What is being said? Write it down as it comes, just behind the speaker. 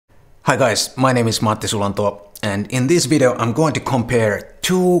Hi guys, my name is Matti Sulanto, and in this video I'm going to compare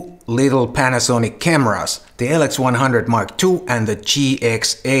two little Panasonic cameras, the LX100 Mark II and the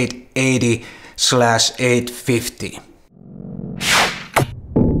GX880/850.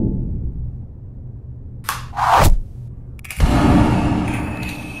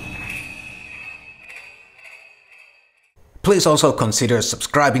 Please also consider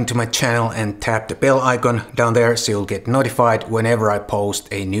subscribing to my channel and tap the bell icon down there so you'll get notified whenever I post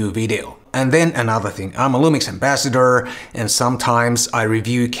a new video. And then another thing, I'm a Lumix ambassador and sometimes I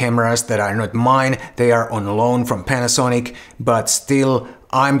review cameras that are not mine, they are on loan from Panasonic, but still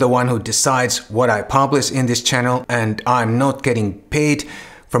I'm the one who decides what I publish in this channel and I'm not getting paid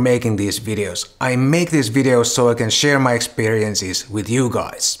for making these videos. I make these videos so I can share my experiences with you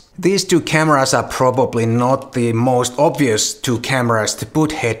guys. These two cameras are probably not the most obvious two cameras to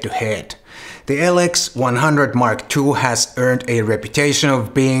put head to head. The LX100 Mark II has earned a reputation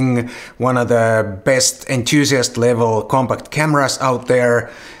of being one of the best enthusiast level compact cameras out there,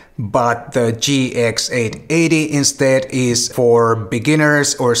 but the GX880 instead is for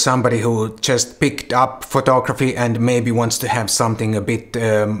beginners or somebody who just picked up photography and maybe wants to have something a bit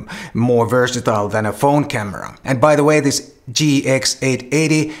more versatile than a phone camera. And by the way, this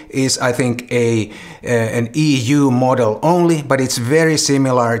GX880 is, I think, an EU model only, but it's very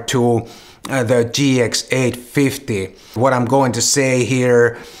similar to the GX850. What I'm going to say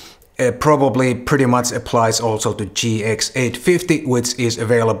here probably pretty much applies also to GX850, which is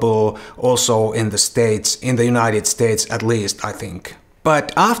available also in the States, in the United States at least, I think.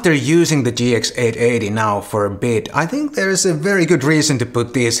 But after using the GX880 now for a bit, I think there is a very good reason to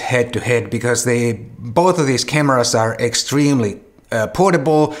put these head to head because both of these cameras are extremely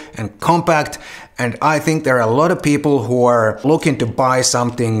portable and compact, and I think there are a lot of people who are looking to buy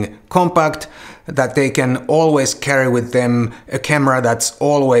something compact that they can always carry with them, a camera that's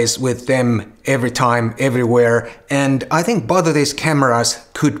always with them every time, everywhere, and I think both of these cameras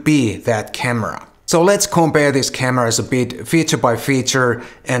could be that camera. So let's compare these cameras a bit feature by feature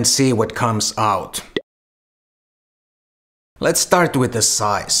and see what comes out. Let's start with the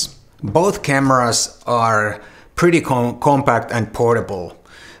size. Both cameras are pretty compact and portable.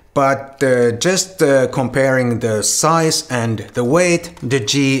 But just comparing the size and the weight, the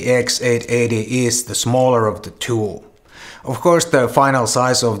GX880 is the smaller of the two. Of course, the final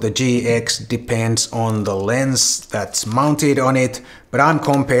size of the GX depends on the lens that's mounted on it, but I'm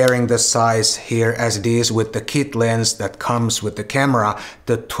comparing the size here as it is with the kit lens that comes with the camera,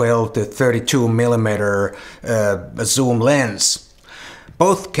 the 12 to 32 millimeter zoom lens.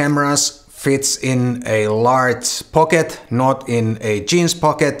 Both cameras fits in a large pocket, not in a jeans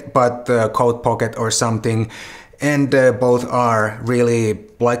pocket, but a coat pocket or something. And both are really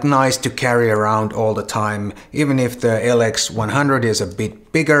nice to carry around all the time. Even if the LX100 is a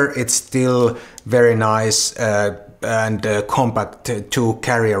bit bigger, it's still very nice and compact to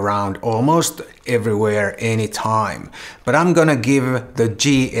carry around almost everywhere, anytime. But I'm gonna give the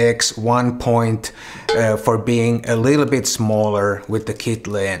GX 1 point for being a little bit smaller with the kit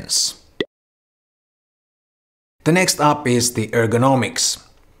lens. The next up is the ergonomics.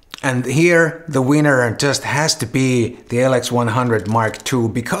 And here the winner just has to be the LX100 Mark II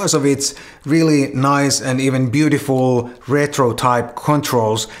because of its really nice and even beautiful retro type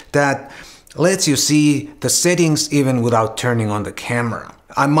controls that lets you see the settings even without turning on the camera.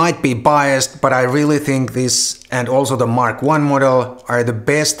 I might be biased, but I really think this and also the Mark I model are the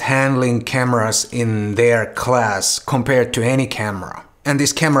best handling cameras in their class compared to any camera. And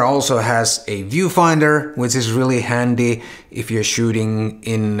this camera also has a viewfinder, which is really handy if you're shooting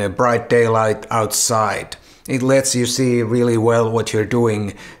in bright daylight outside. It lets you see really well what you're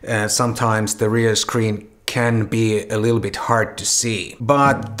doing. Sometimes the rear screen can be a little bit hard to see.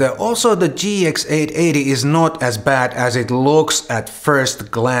 But also the GX880 is not as bad as it looks at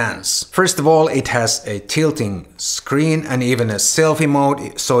first glance. First of all, it has a tilting screen and even a selfie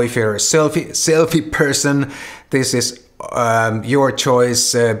mode. So if you're a selfie person, this is your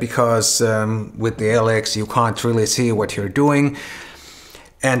choice because with the LX you can't really see what you're doing.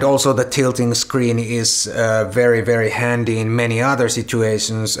 And also the tilting screen is very handy in many other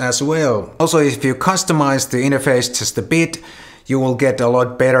situations as well. Also, if you customize the interface just a bit, you will get a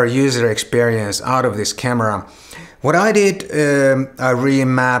lot better user experience out of this camera. What I did, I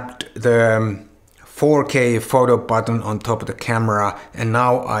remapped the 4K photo button on top of the camera, and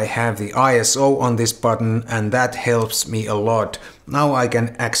now I have the ISO on this button, and that helps me a lot. Now I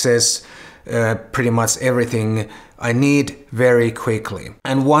can access pretty much everything I need very quickly.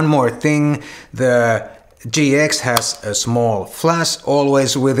 And one more thing, the GX has a small flash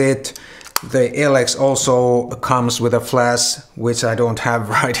always with it, The LX also comes with a flash, which I don't have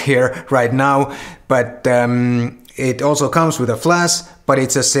right here, right now, but it also comes with a flash, but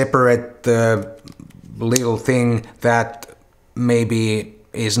it's a separate little thing that maybe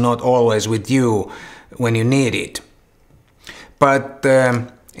is not always with you when you need it. But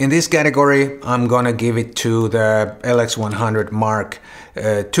in this category, I'm gonna give it to the LX100 Mark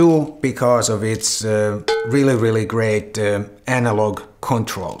II because of its really great analog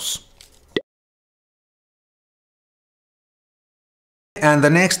controls. And the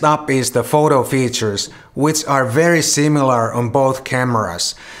next up is the photo features, which are very similar on both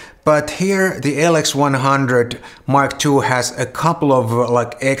cameras. But here the LX100 Mark II has a couple of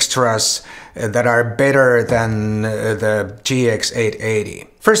like extras that are better than the GX880.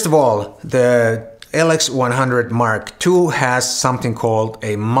 First of all, the LX100 Mark II has something called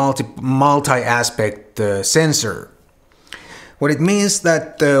a multi-aspect sensor. What it means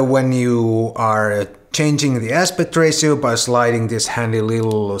that when you are changing the aspect ratio by sliding this handy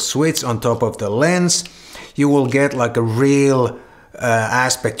little switch on top of the lens, you will get like a real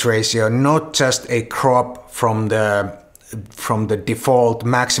aspect ratio, not just a crop from the default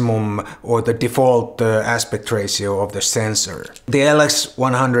maximum or the default aspect ratio of the sensor. The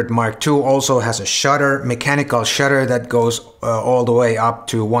LX100 Mark II also has a shutter, mechanical shutter that goes all the way up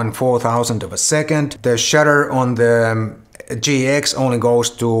to 1/4000 of a second. The shutter on the GX only goes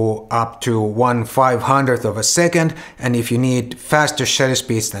to up to 1/500th of a second, and if you need faster shutter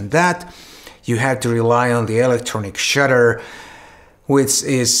speeds than that, you have to rely on the electronic shutter, which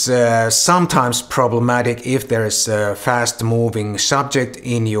is sometimes problematic if there is a fast-moving subject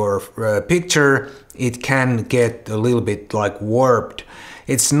in your picture. It can get a little bit like warped.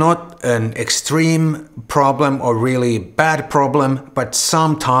 It's not an extreme problem or really bad problem, but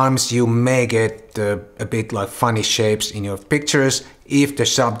sometimes you may get a bit like funny shapes in your pictures if the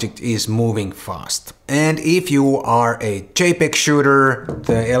subject is moving fast. And if you are a JPEG shooter,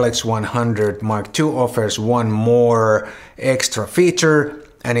 the LX100 Mark II offers one more extra feature,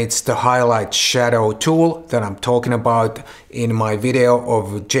 and it's the highlight shadow tool that I'm talking about in my video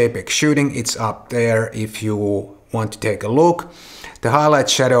of JPEG shooting. It's up there if you want to take a look. The highlight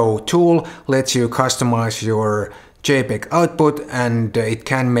shadow tool lets you customize your JPEG output, and it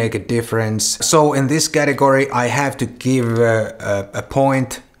can make a difference. So in this category I have to give a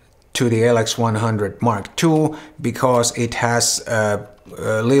point to the LX100 Mark II because it has a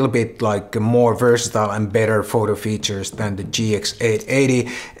little bit like more versatile and better photo features than the GX880.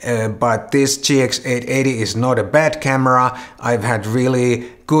 But this GX880 is not a bad camera. I've had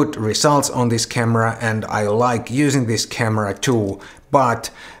really good results on this camera and I like using this camera too. But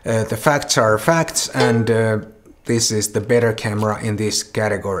the facts are facts, and this is the better camera in this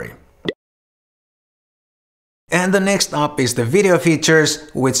category. And the next up is the video features,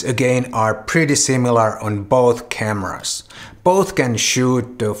 which again are pretty similar on both cameras. Both can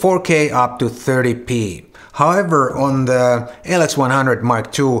shoot 4K up to 30p. However, on the LX100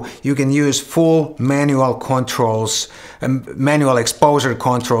 Mark II, you can use full manual controls, manual exposure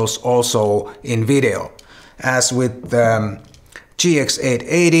controls also in video. As with the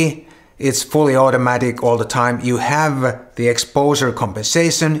GX880, it's fully automatic all the time. You have the exposure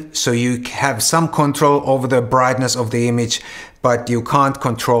compensation, so you have some control over the brightness of the image, but you can't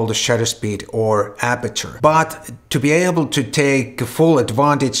control the shutter speed or aperture. But to be able to take full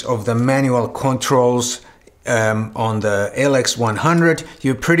advantage of the manual controls on the LX100,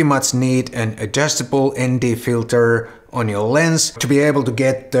 you pretty much need an adjustable ND filter on your lens to be able to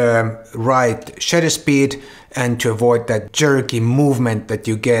get the right shutter speed and to avoid that jerky movement that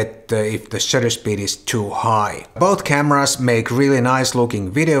you get if the shutter speed is too high. Both cameras make really nice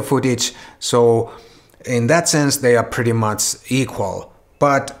looking video footage, so in that sense they are pretty much equal.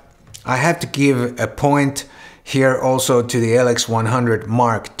 But I have to give a point here also to the LX100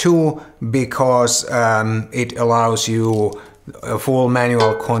 Mark II because it allows you a full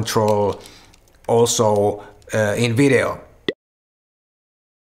manual control also in video.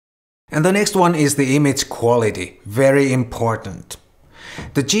 And the next one is the image quality, very important.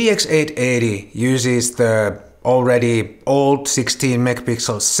 The GX880 uses the already old 16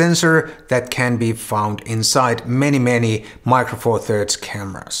 megapixel sensor that can be found inside many Micro Four Thirds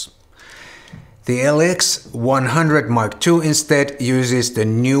cameras. The LX100 Mark II instead uses the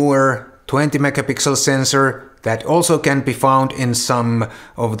newer 20 megapixel sensor that also can be found in some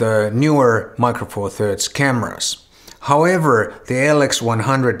of the newer Micro Four Thirds cameras. However, the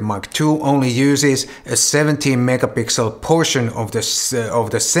LX100 Mark II only uses a 17 megapixel portion of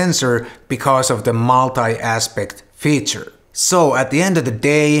the sensor because of the multi-aspect feature. So at the end of the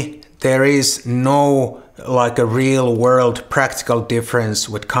day, there is no like a real world practical difference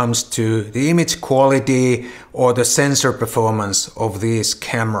when it comes to the image quality or the sensor performance of these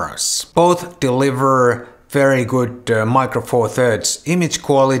cameras. Both deliver very good Micro Four Thirds image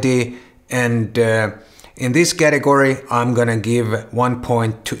quality, and in this category I'm gonna give 1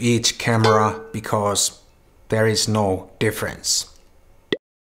 point to each camera because there is no difference.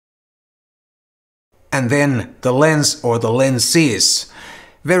 And then the lens or the lenses.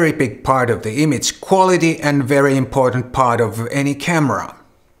 Very big part of the image quality and very important part of any camera.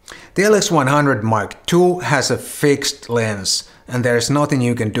 The LX100 Mark II has a fixed lens and there is nothing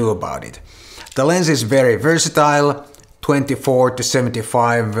you can do about it. The lens is very versatile, 24 to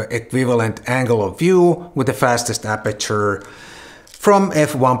 75 equivalent angle of view with the fastest aperture from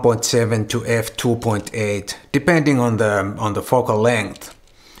f1.7 to f2.8 depending on the focal length.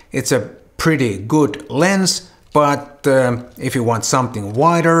 It's a pretty good lens, but if you want something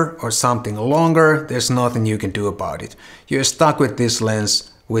wider or something longer, there's nothing you can do about it. You're stuck with this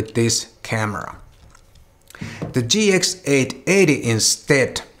lens with this camera. The GX880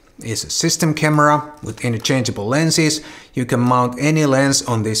 instead is a system camera with interchangeable lenses. You can mount any lens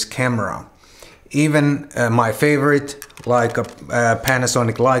on this camera. Even my favorite, like a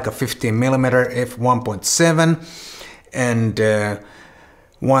Panasonic Leica 15mm f1.7. And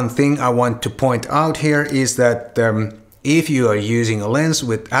one thing I want to point out here is that if you are using a lens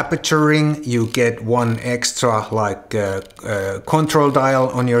with aperturing, you get one extra control dial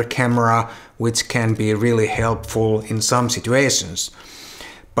on your camera, which can be really helpful in some situations.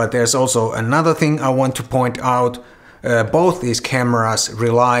 But there's also another thing I want to point out. Both these cameras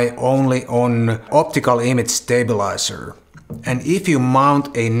rely only on optical image stabilizer. And if you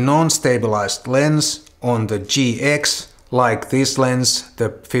mount a non-stabilized lens on the GX, like this lens, the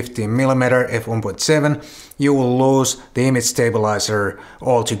 15mm f1.7, you will lose the image stabilizer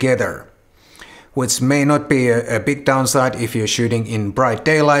altogether, which may not be a big downside if you're shooting in bright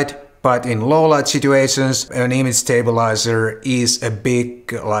daylight, but in low light situations an image stabilizer is a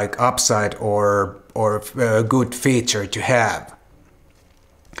big upside or a good feature to have.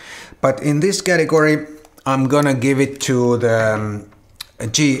 But in this category I'm gonna give it to the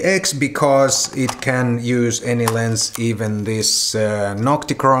GX because it can use any lens, even this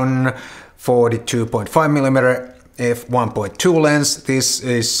Nocticron 42.5mm f1.2 lens. This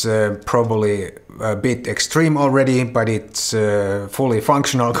is probably a bit extreme already, but it's a fully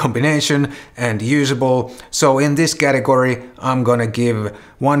functional combination and usable. So in this category I'm gonna give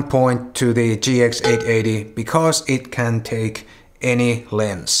 1 point to the GX880 because it can take any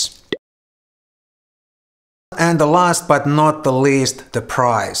lens. And the last but not the least, the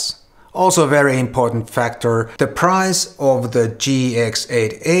price. Also a very important factor. The price of the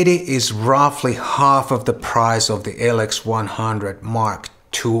GX880 is roughly half of the price of the LX100 Mark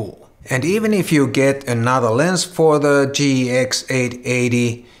II. And even if you get another lens for the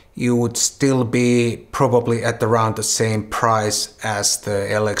GX880, you would still be probably at around the same price as the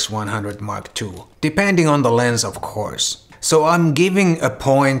LX100 Mark II. Depending on the lens, of course. So I'm giving a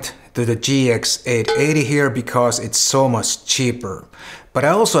point to the GX880 here because it's so much cheaper. But I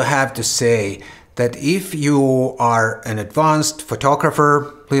also have to say that if you are an advanced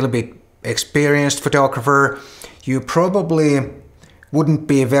photographer, a little bit experienced photographer, you probably wouldn't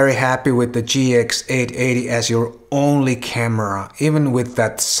be very happy with the GX880 as your only camera, even with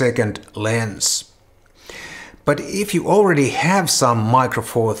that second lens. But if you already have some Micro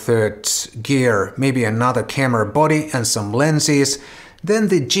Four Thirds gear, maybe another camera body and some lenses, then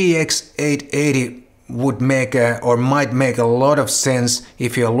the GX880 would might make a lot of sense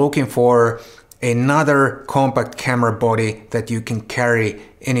if you're looking for another compact camera body that you can carry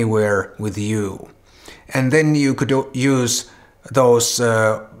anywhere with you. And then you could use those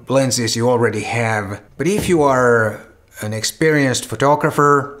lenses you already have. But if you are an experienced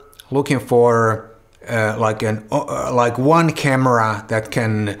photographer looking for like one camera that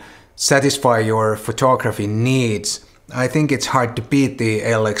can satisfy your photography needs, I think it's hard to beat the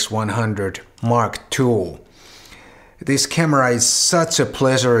LX100 Mark II. This camera is such a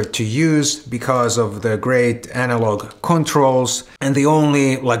pleasure to use because of the great analog controls, and the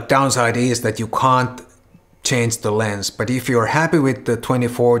only downside is that you can't change the lens. But if you're happy with the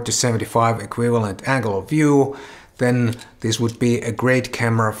 24 to 75 equivalent angle of view, then this would be a great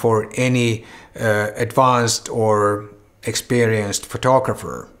camera for any advanced or experienced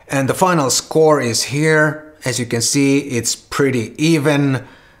photographer. And the final score is here. As you can see, it's pretty even.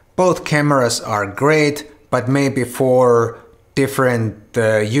 Both cameras are great, but maybe for different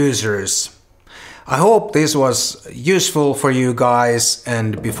users. I hope this was useful for you guys,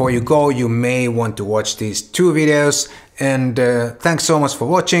 and before you go, you may want to watch these two videos And thanks so much for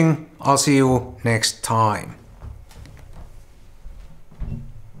watching. I'll see you next time.